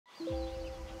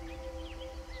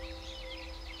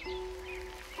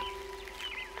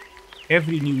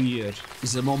Every new year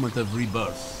is a moment of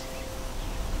rebirth.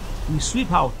 We sweep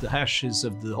out the ashes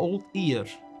of the old year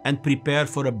and prepare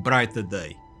for a brighter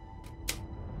day.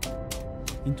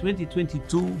 In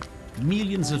 2022,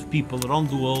 millions of people around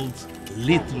the world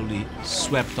literally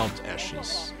swept out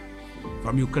ashes.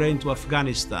 From Ukraine to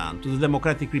Afghanistan, to the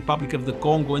Democratic Republic of the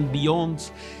Congo and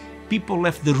beyond, people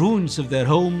left the ruins of their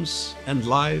homes and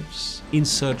lives in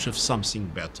search of something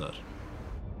better.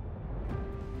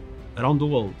 Around the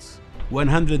world,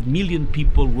 100 million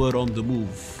people were on the move,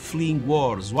 fleeing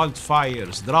wars,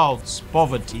 wildfires, droughts,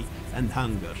 poverty, and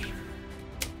hunger.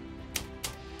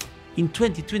 In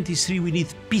 2023, we need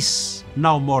peace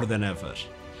now more than ever.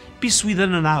 Peace with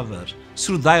one another,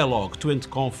 through dialogue to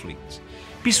end conflict.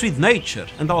 Peace with nature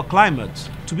and our climate,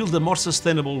 to build a more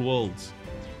sustainable world.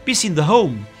 Peace in the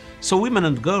home, so women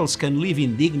and girls can live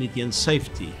in dignity and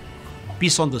safety.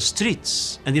 Peace on the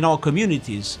streets and in our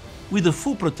communities, with the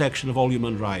full protection of all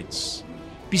human rights.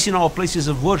 Peace in our places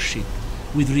of worship,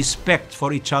 with respect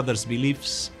for each other's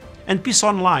beliefs. And peace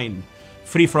online,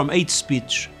 free from hate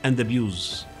speech and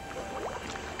abuse.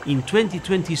 In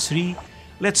 2023,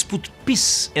 let's put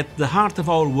peace at the heart of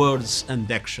our words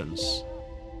and actions.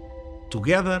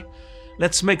 Together,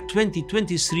 let's make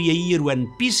 2023 a year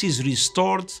when peace is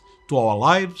restored to our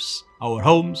lives, our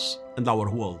homes, and our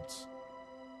world.